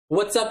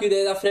What's up, you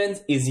data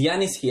friends? It's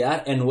Yanis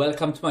here and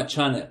welcome to my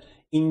channel.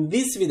 In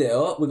this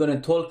video, we're going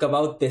to talk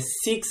about the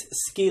 6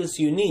 skills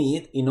you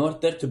need in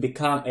order to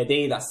become a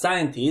data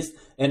scientist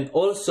and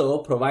also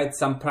provide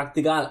some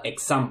practical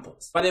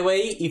examples. By the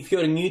way, if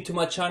you're new to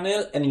my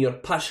channel and you're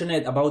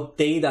passionate about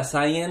data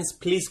science,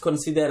 please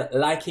consider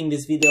liking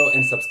this video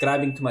and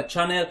subscribing to my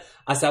channel,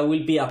 as I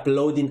will be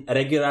uploading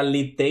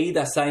regularly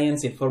data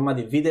science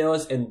informative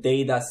videos and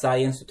data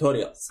science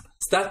tutorials.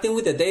 Starting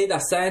with the data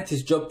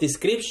scientist job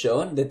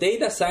description, the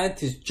data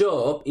scientist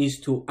job is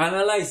to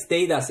analyze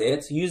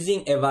datasets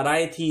using a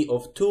variety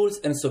of tools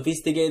and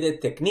sophisticated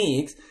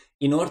techniques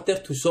in order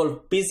to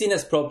solve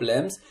business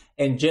problems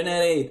and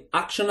generate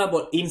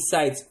actionable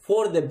insights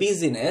for the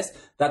business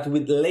that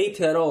will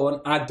later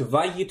on add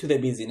value to the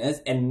business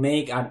and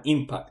make an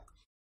impact.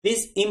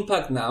 This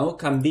impact now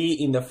can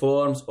be in the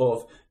forms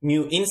of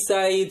new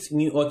insights,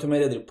 new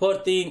automated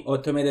reporting,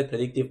 automated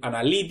predictive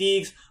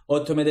analytics,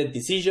 automated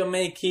decision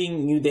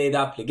making, new data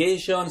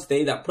applications,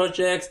 data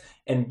projects,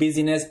 and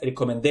business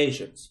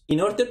recommendations. In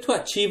order to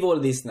achieve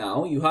all this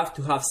now, you have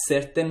to have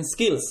certain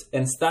skills,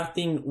 and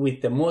starting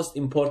with the most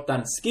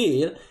important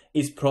skill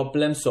is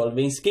problem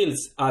solving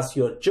skills, as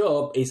your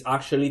job is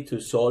actually to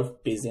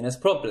solve business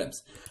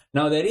problems.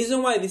 Now, the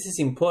reason why this is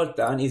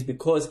important is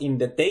because in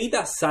the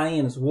data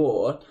science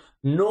world,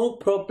 no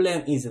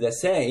problem is the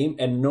same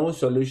and no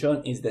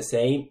solution is the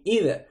same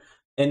either.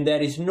 And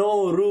there is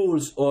no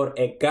rules or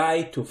a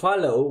guide to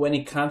follow when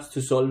it comes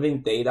to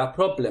solving data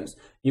problems.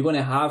 You're going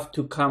to have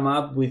to come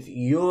up with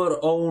your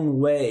own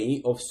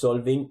way of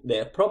solving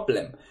the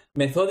problem.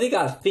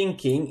 Methodical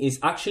thinking is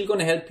actually going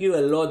to help you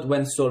a lot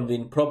when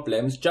solving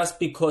problems, just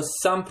because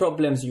some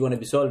problems you're going to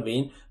be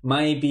solving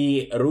might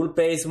be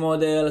rule-based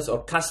models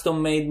or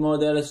custom-made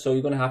models, so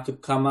you're going to have to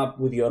come up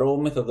with your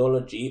own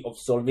methodology of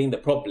solving the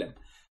problem.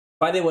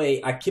 By the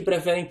way, I keep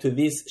referring to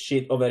this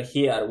sheet over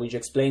here, which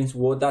explains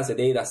what does a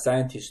data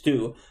scientist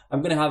do.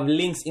 I'm going to have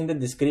links in the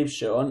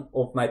description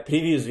of my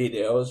previous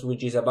videos,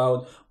 which is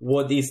about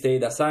what is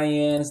data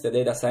science, the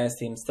data science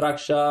team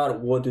structure,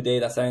 what do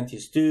data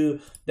scientists do,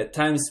 the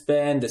time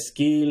spent, the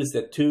skills,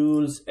 the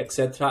tools,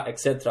 etc.,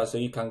 etc. So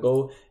you can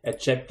go and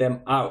check them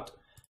out.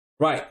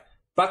 Right.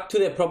 Back to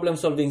the problem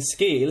solving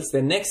skills,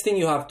 the next thing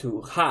you have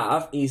to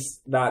have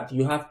is that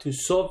you have to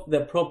solve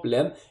the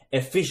problem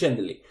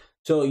efficiently.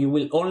 So you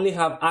will only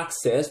have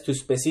access to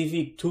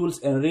specific tools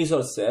and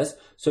resources.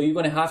 So you're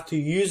going to have to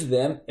use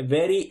them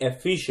very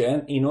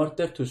efficient in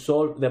order to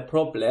solve the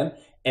problem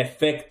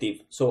effective.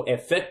 So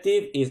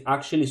effective is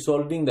actually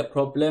solving the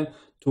problem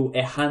to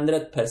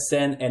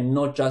 100% and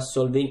not just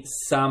solving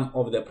some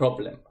of the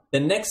problem.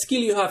 The next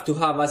skill you have to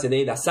have as a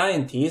data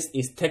scientist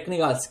is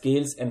technical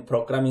skills and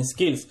programming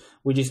skills,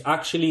 which is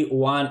actually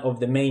one of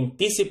the main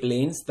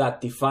disciplines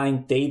that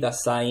define data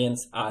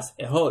science as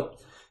a whole.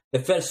 The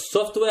first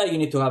software you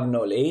need to have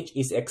knowledge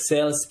is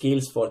Excel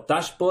skills for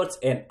dashboards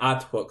and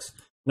ad hocs.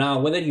 Now,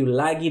 whether you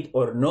like it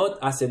or not,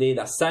 as a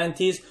data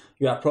scientist,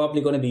 you are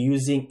probably going to be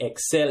using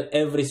Excel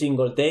every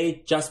single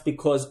day, just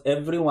because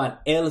everyone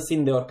else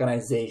in the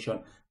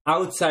organization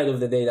outside of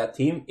the data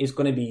team is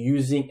going to be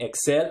using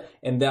Excel,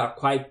 and they are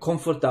quite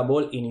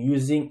comfortable in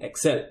using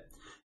Excel.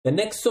 The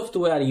next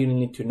software you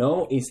need to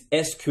know is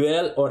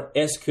SQL or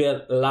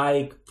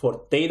SQL-like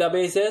for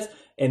databases,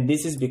 and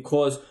this is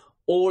because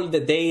all the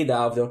data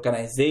of the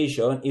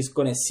organization is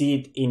going to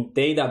sit in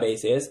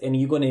databases, and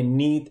you're going to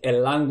need a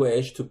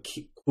language to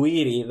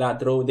query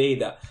that raw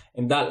data.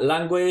 And that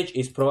language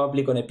is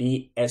probably going to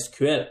be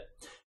SQL.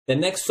 The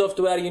next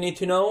software you need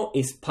to know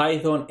is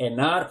Python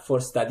and R for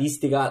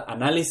statistical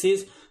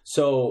analysis.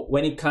 So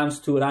when it comes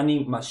to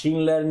running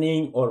machine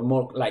learning or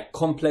more like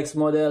complex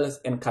models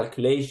and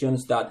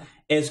calculations that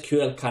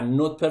SQL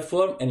cannot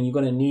perform, and you're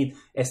going to need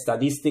a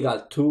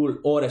statistical tool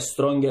or a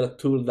stronger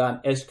tool than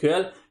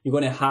SQL, you're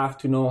going to have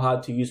to know how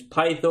to use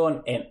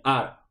Python and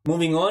R.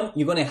 Moving on,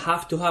 you're going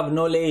to have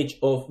knowledge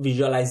of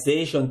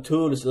visualization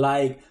tools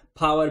like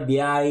Power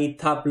BI,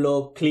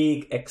 Tableau,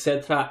 Click,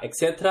 etc.,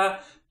 etc.,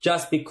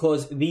 just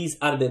because these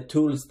are the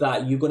tools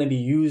that you're going to be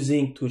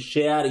using to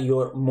share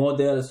your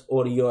models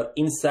or your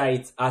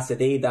insights as a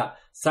data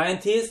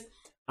scientist.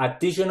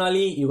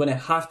 Additionally, you're going to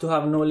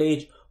have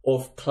knowledge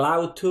of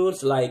cloud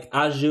tools like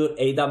Azure,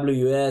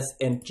 AWS,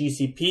 and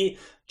GCP,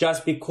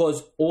 just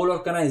because all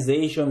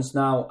organizations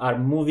now are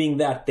moving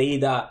their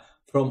data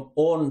from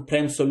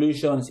on-prem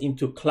solutions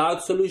into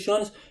cloud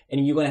solutions,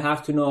 and you're going to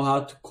have to know how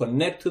to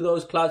connect to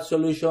those cloud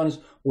solutions,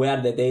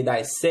 where the data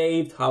is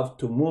saved, how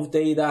to move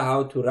data,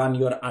 how to run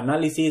your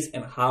analysis,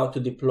 and how to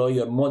deploy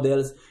your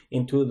models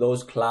into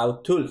those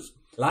cloud tools.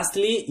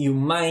 Lastly, you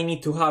might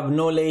need to have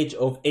knowledge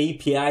of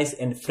APIs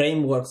and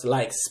frameworks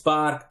like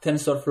Spark,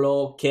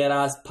 TensorFlow,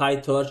 Keras,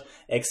 PyTorch,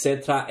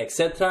 etc.,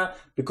 etc.,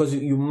 because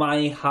you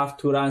might have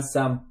to run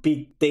some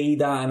big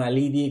data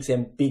analytics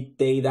and big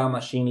data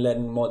machine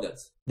learning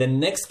models. The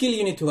next skill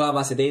you need to have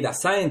as a data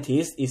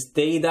scientist is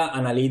data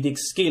analytics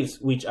skills,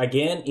 which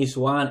again is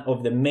one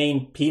of the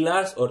main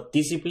pillars or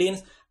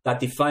disciplines that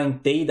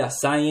define data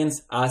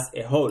science as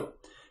a whole.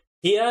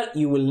 Here,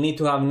 you will need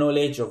to have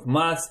knowledge of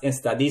maths and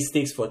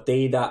statistics for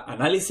data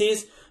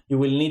analysis. You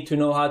will need to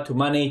know how to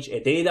manage a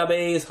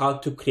database, how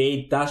to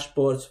create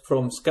dashboards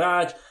from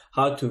scratch,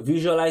 how to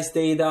visualize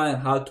data,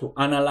 and how to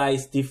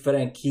analyze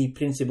different key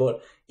principal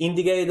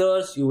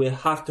indicators. You will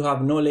have to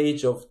have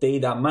knowledge of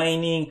data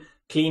mining,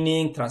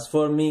 cleaning,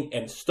 transforming,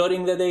 and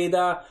storing the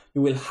data.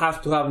 You will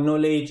have to have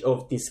knowledge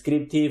of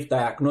descriptive,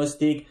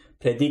 diagnostic,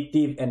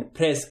 predictive, and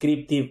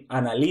prescriptive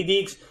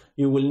analytics.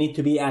 You will need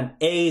to be an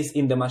ace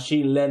in the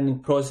machine learning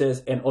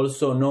process and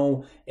also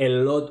know a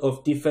lot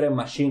of different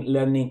machine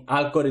learning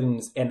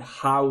algorithms and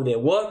how they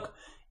work.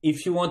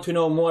 If you want to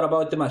know more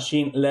about the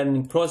machine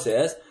learning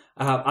process,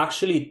 I have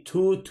actually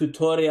 2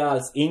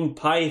 tutorials in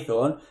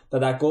Python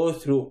that I go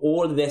through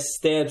all the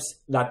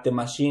steps that the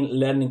machine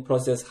learning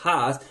process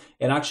has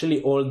and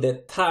actually all the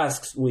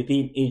tasks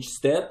within each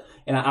step,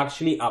 and I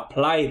actually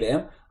apply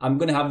them. I'm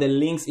going to have the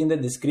links in the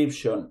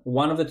description.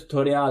 One of the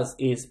tutorials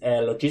is a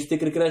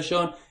logistic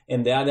regression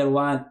and the other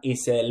one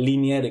is a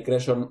linear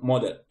regression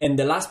model. And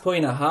the last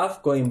point I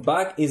have going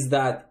back is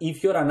that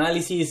if your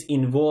analysis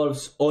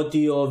involves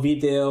audio,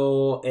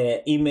 video,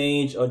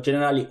 image, or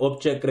generally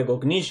object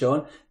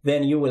recognition,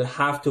 then you will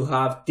have to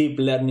have deep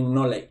learning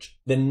knowledge.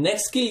 The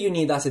next skill you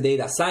need as a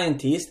data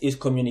scientist is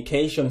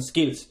communication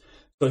skills.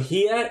 So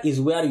here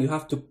is where you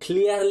have to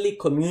clearly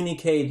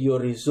communicate your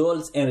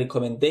results and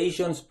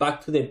recommendations back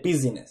to the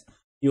business.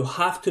 You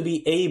have to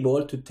be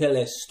able to tell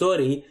a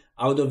story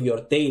out of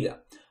your data.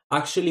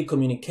 Actually,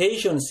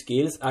 communication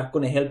skills are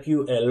going to help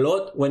you a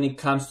lot when it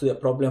comes to the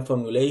problem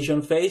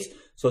formulation phase.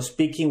 So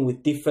speaking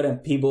with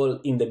different people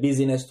in the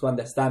business to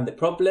understand the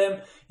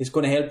problem is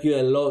going to help you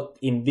a lot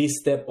in this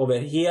step over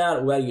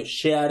here, where you're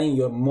sharing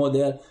your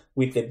model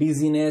with the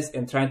business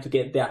and trying to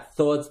get their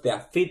thoughts,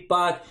 their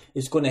feedback.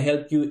 It's going to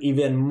help you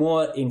even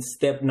more in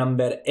step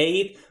number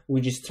 8,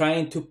 which is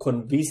trying to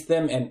convince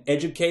them and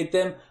educate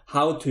them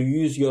how to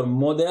use your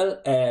model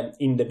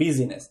in the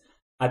business.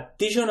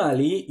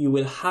 Additionally, you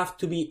will have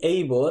to be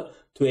able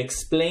to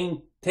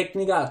explain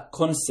technical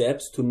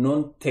concepts to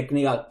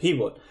non-technical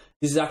people.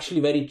 This is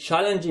actually very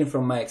challenging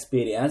from my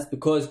experience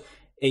because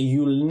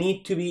you'll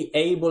need to be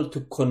able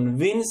to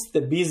convince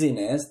the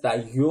business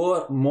that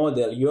your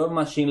model, your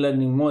machine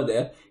learning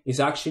model, is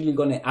actually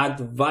going to add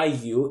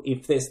value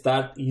if they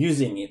start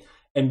using it.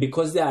 And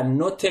because they are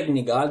not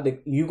technical,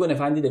 you're going to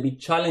find it a bit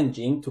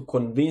challenging to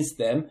convince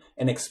them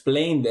and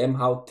explain them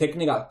how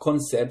technical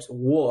concepts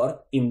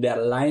work in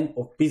their line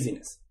of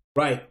business.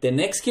 Right, the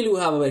next skill we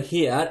have over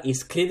here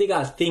is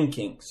critical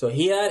thinking. So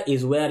here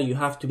is where you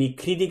have to be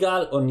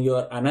critical on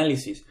your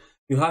analysis.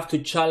 You have to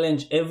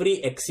challenge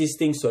every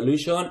existing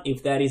solution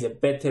if there is a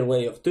better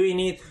way of doing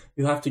it.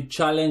 You have to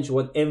challenge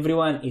what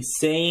everyone is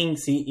saying,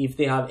 see if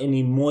they have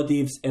any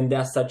motives and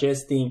they're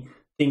suggesting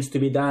things to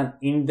be done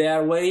in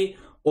their way.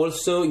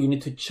 Also, you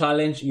need to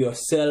challenge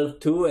yourself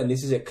too, and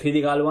this is a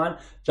critical one,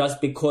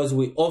 just because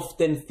we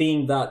often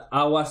think that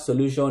our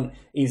solution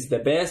is the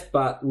best,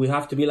 but we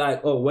have to be like,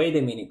 oh, wait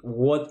a minute,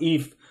 what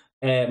if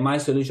my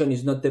solution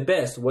is not the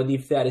best? What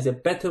if there is a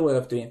better way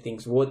of doing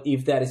things? What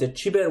if there is a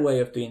cheaper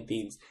way of doing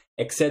things?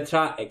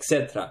 Etc,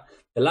 etc.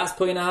 The last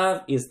point I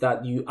have is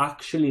that you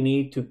actually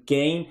need to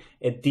gain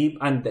a deep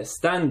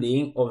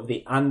understanding of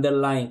the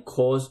underlying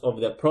cause of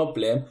the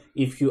problem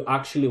if you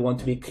actually want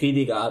to be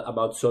critical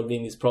about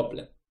solving this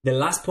problem. The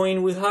last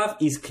point we have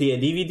is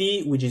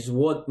creativity, which is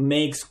what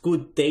makes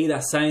good data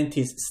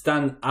scientists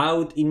stand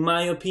out, in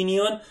my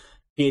opinion.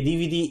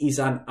 Creativity is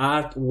an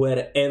art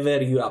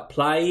wherever you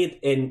apply it,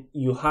 and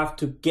you have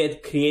to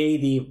get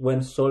creative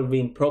when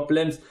solving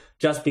problems,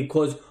 just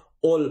because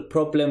all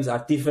problems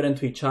are different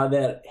to each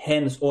other,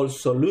 hence all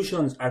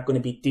solutions are going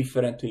to be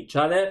different to each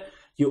other.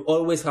 You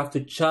always have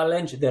to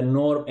challenge the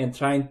norm and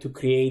trying to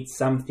create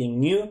something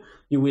new.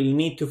 You will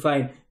need to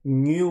find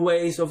new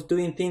ways of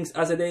doing things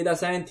as a data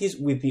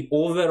scientist with the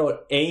overall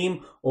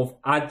aim of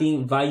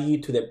adding value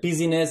to the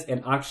business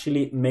and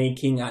actually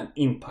making an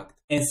impact.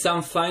 And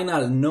some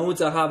final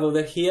notes I have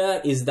over here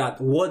is that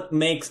what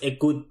makes a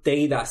good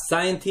data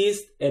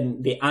scientist,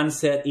 and the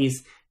answer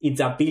is its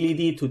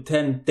ability to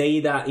turn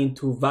data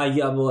into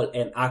valuable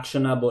and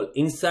actionable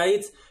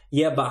insights.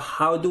 Yeah, but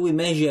how do we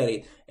measure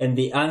it? And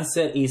the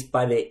answer is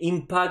by the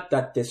impact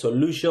that the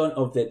solution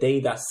of the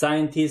data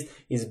scientist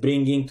is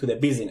bringing to the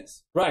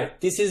business. Right,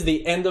 this is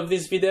the end of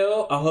this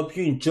video. I hope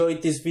you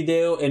enjoyed this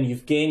video and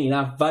you've gained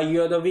enough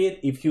value out of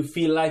it. If you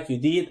feel like you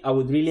did, I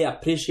would really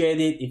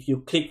appreciate it if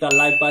you click that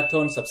like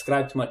button,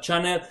 subscribe to my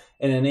channel,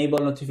 and enable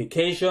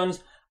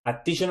notifications.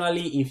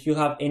 Additionally, if you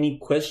have any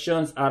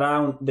questions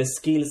around the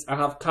skills I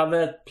have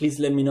covered, please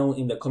let me know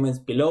in the comments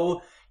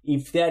below.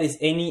 If there is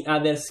any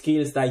other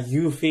skills that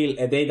you feel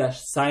a data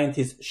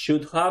scientist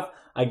should have,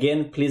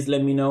 again, please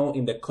let me know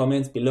in the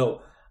comments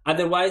below.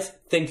 Otherwise,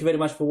 thank you very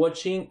much for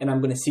watching, and I'm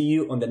going to see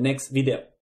you on the next video.